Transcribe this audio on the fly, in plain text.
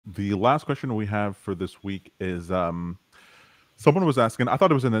the last question we have for this week is someone was asking, I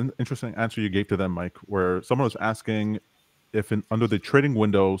thought it was an interesting answer you gave to them, Mike, where someone was asking if under the trading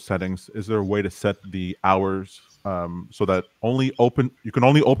window settings, is there a way to set the hours so that you can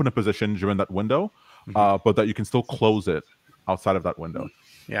only open a position during that window, but that you can still close it outside of that window?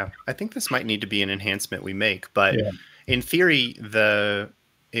 Yeah, I think this might need to be an enhancement we make, but in theory,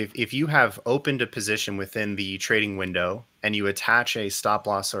 if you have opened a position within the trading window and you attach a stop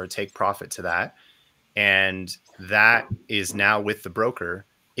loss or a take profit to that, and that is now with the broker,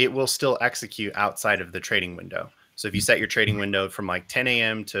 it will still execute outside of the trading window. So if you set your trading window from like 10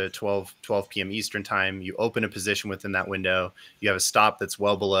 a.m. to 12 p.m. Eastern time, you open a position within that window, you have a stop that's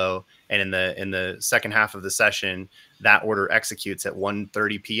well below, and in the second half of the session, that order executes at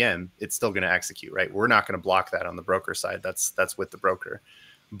 1:30 p.m. It's still going to execute, right? We're not going to block that on the broker side. That's with the broker.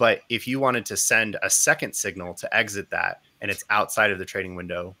 But if you wanted to send a second signal to exit that and it's outside of the trading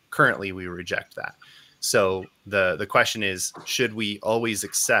window, currently we reject that. So the question is, should we always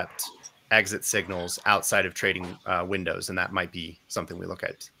accept exit signals outside of trading windows? And that might be something we look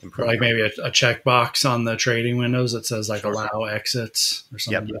at improving. Like maybe a checkbox on the trading windows that says like allow exits or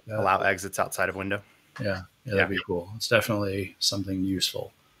something like that. Allow exits outside of window. Yeah, that'd be cool. It's definitely something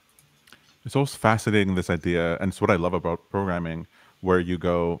useful. It's always fascinating, this idea, and it's what I love about programming, where you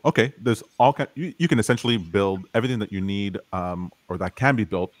go, okay, there's you can essentially build everything that you need, or that can be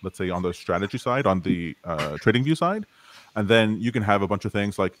built, let's say on the strategy side, on the TradingView side, and then you can have a bunch of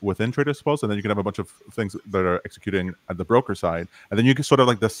things like within TradersPost, and then you can have a bunch of things that are executing at the broker side, and then you can sort of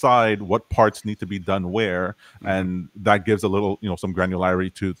like decide what parts need to be done where, and that gives a little, some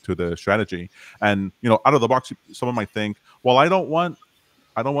granularity to the strategy. And out of the box, someone might think, well, I don't want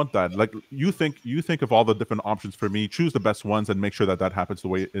that. Like you think of all the different options for me, choose the best ones and make sure that happens the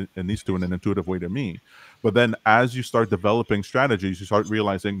way it needs to, in an intuitive way to me. But then as you start developing strategies, you start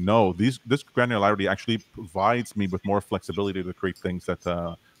realizing, no, this granularity actually provides me with more flexibility to create things that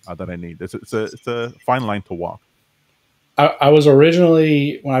I need. It's a fine line to walk. I was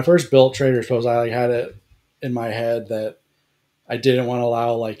originally, when I first built TradersPost, I had it in my head that I didn't want to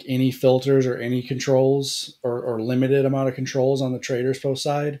allow like any filters or any controls or limited amount of controls on the TradersPost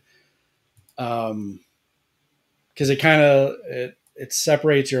side. Because it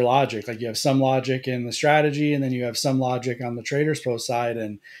separates your logic. Like you have some logic in the strategy, and then you have some logic on the TradersPost side,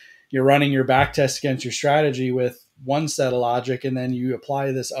 and you're running your back test against your strategy with one set of logic, and then you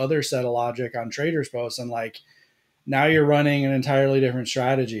apply this other set of logic on TradersPost, and like now you're running an entirely different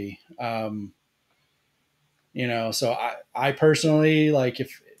strategy. So I personally, like,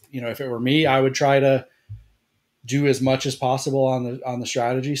 if it were me, I would try to do as much as possible on the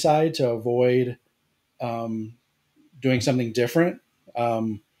strategy side to avoid doing something different.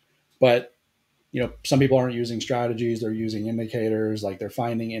 But some people aren't using strategies; they're using indicators. Like they're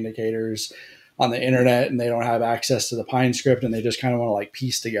finding indicators on the internet, and they don't have access to the Pine script, and they just kind of want to like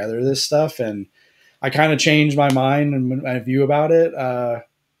piece together this stuff. And I kind of changed my mind and my view about it.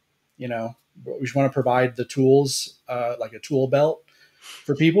 We just want to provide the tools, like a tool belt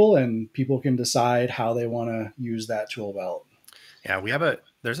for people, and people can decide how they want to use that tool belt. Yeah,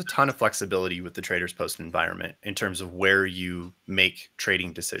 there's a ton of flexibility with the TradersPost environment in terms of where you make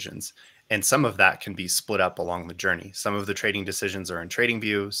trading decisions. And some of that can be split up along the journey. Some of the trading decisions are in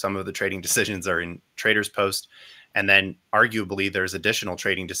TradingView. Some of the trading decisions are in TradersPost. And then arguably there's additional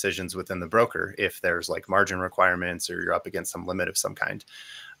trading decisions within the broker if there's like margin requirements or you're up against some limit of some kind.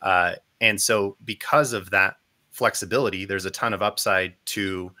 And so because of that flexibility, there's a ton of upside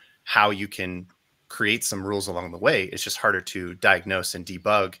to how you can create some rules along the way. It's just harder to diagnose and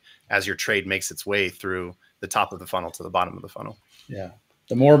debug as your trade makes its way through the top of the funnel to the bottom of the funnel. Yeah.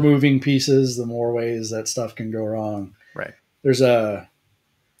 The more moving pieces, the more ways that stuff can go wrong. Right.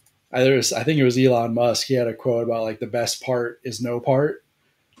 I think it was Elon Musk. He had a quote about like the best part is no part.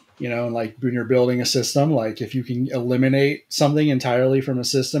 And like when you're building a system, like if you can eliminate something entirely from a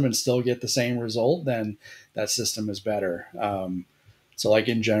system and still get the same result, then that system is better. So like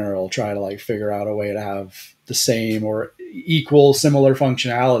in general, try to like figure out a way to have the same or equal, similar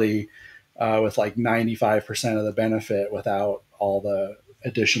functionality with like 95% of the benefit without all the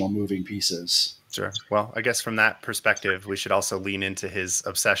additional moving pieces. Sure. Well, I guess from that perspective, we should also lean into his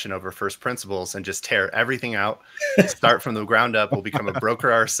obsession over first principles and just tear everything out, start from the ground up. We'll become a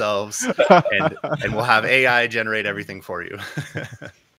broker ourselves, and we'll have AI generate everything for you.